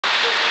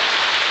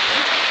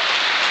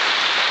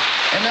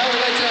And now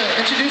we'd like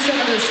to introduce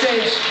someone to the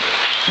stage.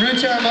 Rue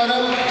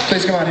Teramoto,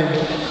 please come on here.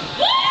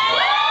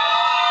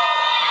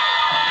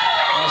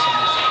 Awesome.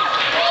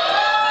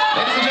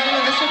 Ladies and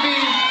gentlemen, this will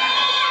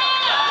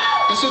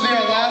be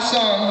our last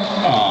song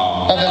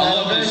of the night. I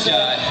love this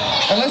guy.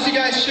 Unless you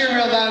guys cheer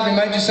real loud, we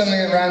might do something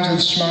that rhymes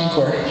with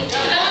schmoncore.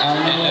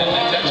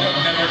 That joke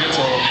never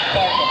gets old.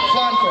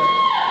 Flancore.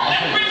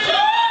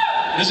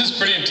 This is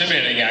pretty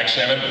intimidating,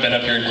 actually. I haven't been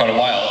up here in quite a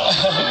while.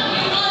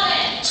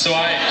 So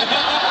yeah,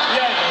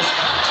 it is.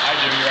 I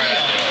do, you're right.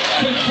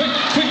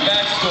 Quick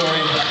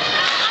backstory.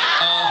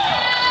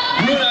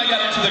 Rue and I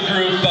got into the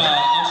group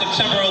on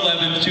September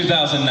 11th,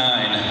 2009.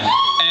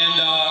 And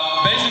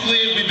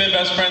basically, we've been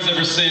best friends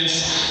ever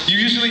since.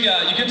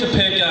 You get to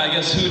pick, I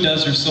guess, who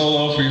does your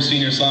solo for your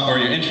senior song, or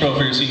your intro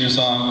for your senior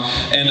song.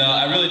 And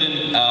I really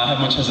didn't have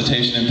much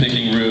hesitation in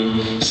picking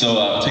Rue,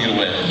 so take it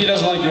away. He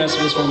doesn't like the rest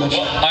of us very much.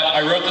 Well,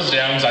 I wrote this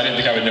down because I didn't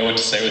think I would know what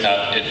to say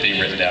without it being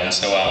written down,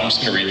 so I'm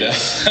just going to read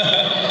this.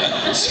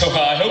 So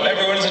I hope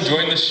everyone is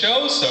enjoying the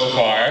show so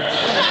far.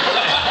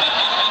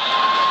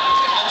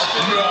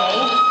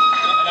 No.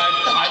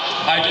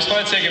 I just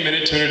want to take a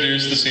minute to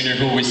introduce the senior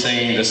who will be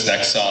singing this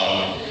next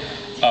song.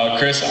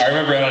 Chris, I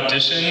remember at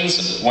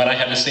auditions when I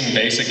had to sing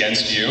bass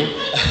against you,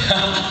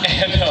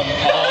 and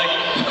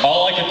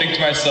all I could think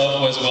to myself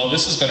was, well,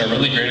 this has been a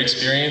really great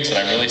experience, and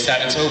I'm really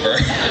sad it's over.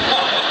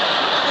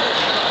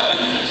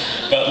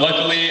 But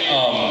luckily,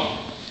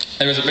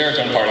 there was a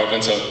baritone part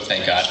open, so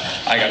thank God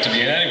I got to be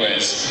in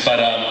anyways.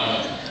 But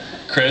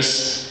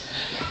Chris,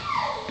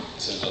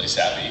 this is really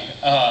sappy.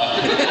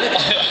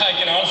 I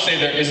can honestly say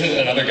there isn't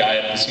another guy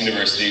at this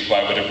university who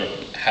I would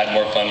have had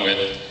more fun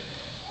with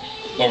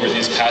over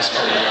these past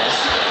 4 years.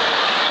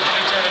 I'm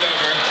gonna turn it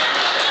over.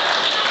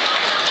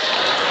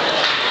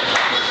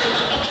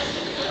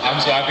 I'm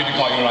so happy to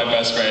call you one of my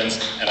best friends,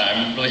 and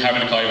I'm really happy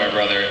to call you my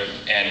brother,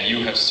 and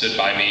you have stood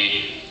by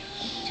me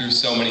through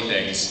so many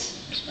things.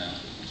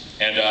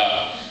 And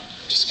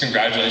just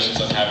congratulations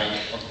on having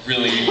a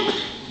really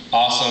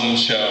awesome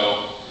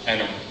show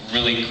and a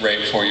really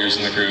great 4 years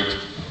in the group.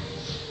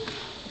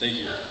 Thank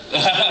you.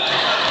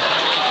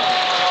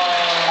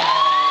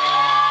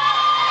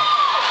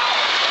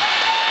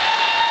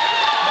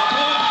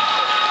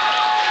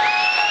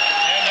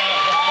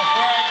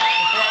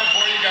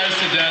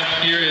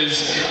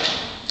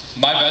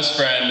 My best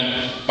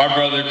friend, my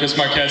brother, Chris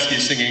Marcheschi,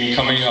 singing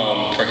Coming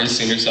Home for his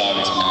senior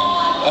songs.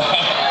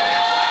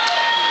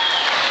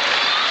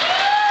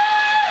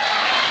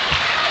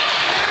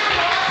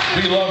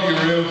 We love you,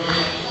 Rue.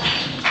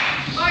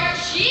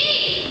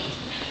 Marcheschi!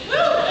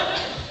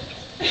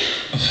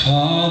 A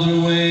father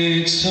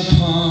waits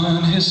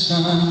upon his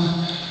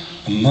son,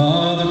 a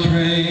mother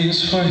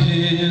prays for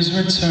his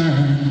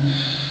return.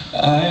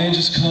 I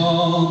just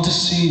called to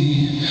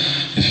see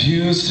if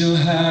you still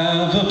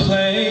have a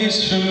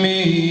place for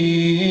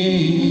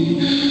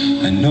me.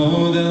 I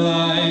know that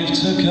life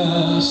took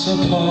us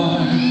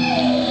apart,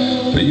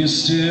 but you're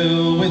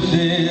still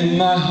within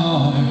my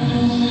heart.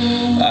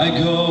 I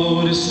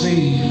go to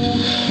sleep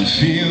and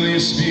feel your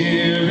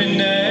spirit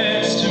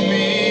next to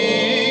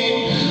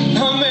me.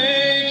 I'll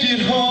make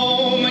it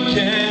home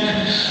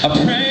again. I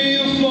pray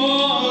you'll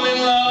fall in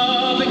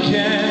love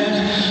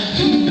again.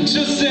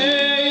 Just say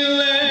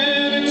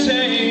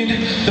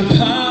the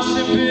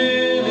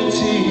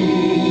possibility.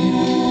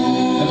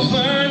 I've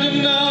learned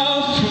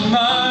enough from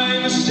my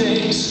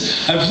mistakes.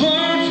 I've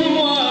learned from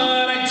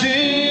what I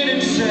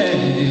didn't say.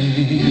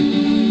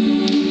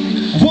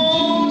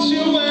 Won't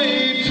you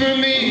wait for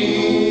me?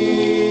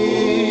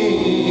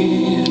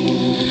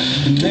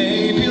 And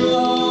maybe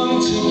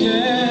long to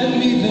get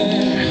me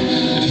there.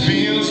 It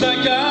feels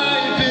like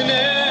I've been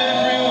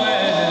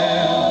everywhere,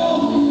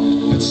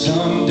 but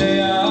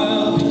someday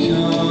I'll be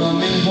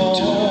coming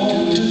home.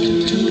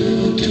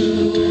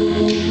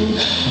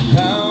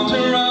 Round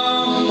and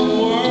round the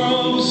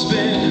world will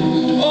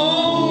spin.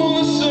 Oh,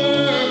 the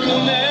circle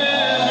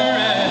never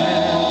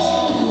ends.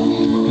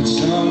 But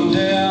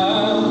someday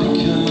I'll be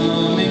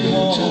coming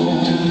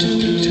home.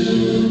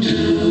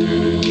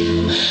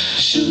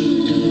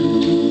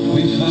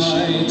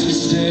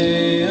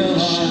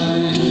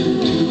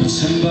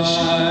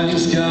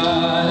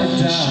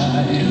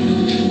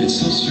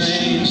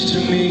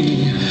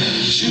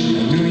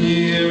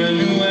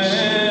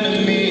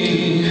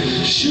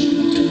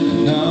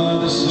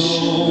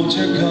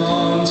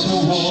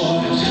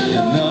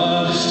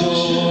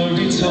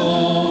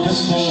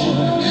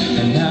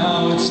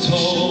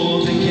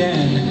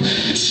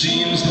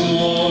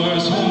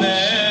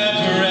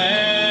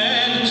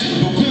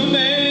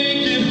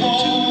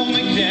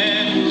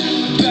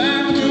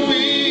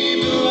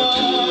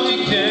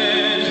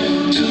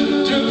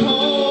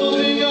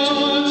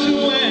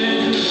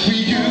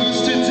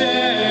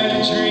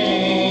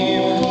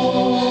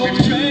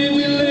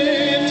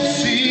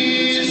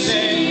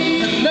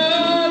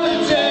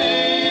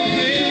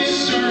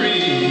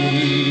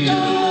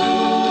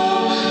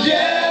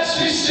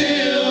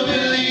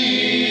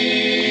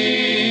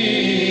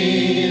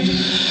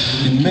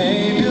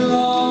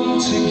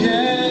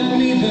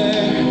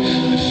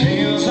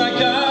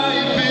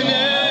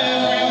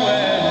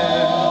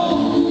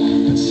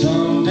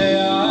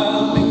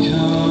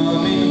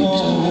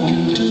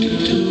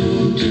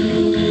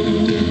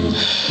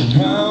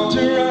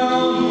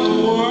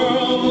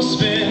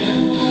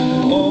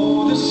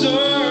 the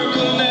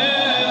circle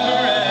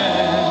never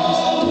ends,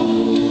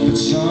 but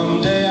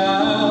someday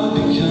I'll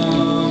be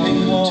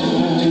coming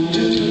home.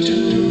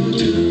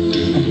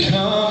 I'm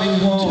coming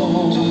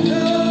home.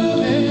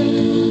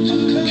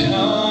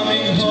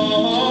 Coming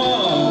home.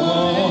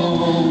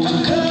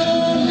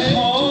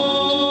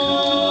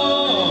 Home.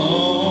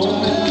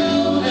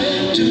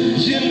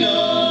 You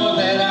know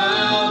that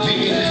I'll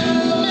be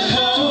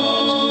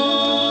home.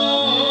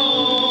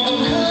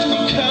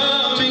 I'm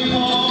coming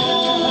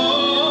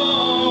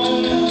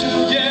home.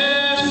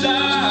 Yes,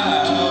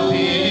 I'll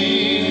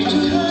be.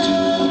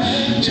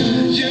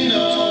 You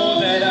know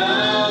that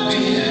I'll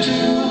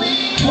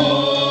be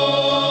home.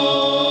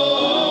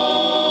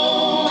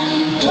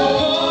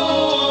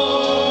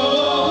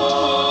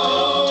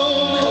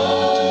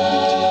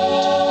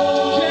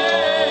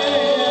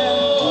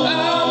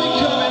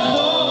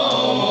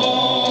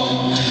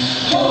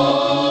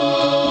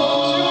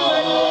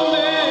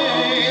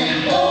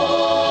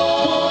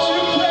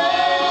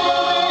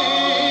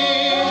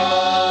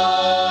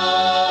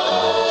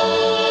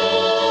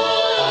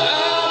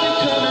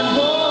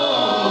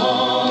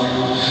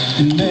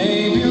 And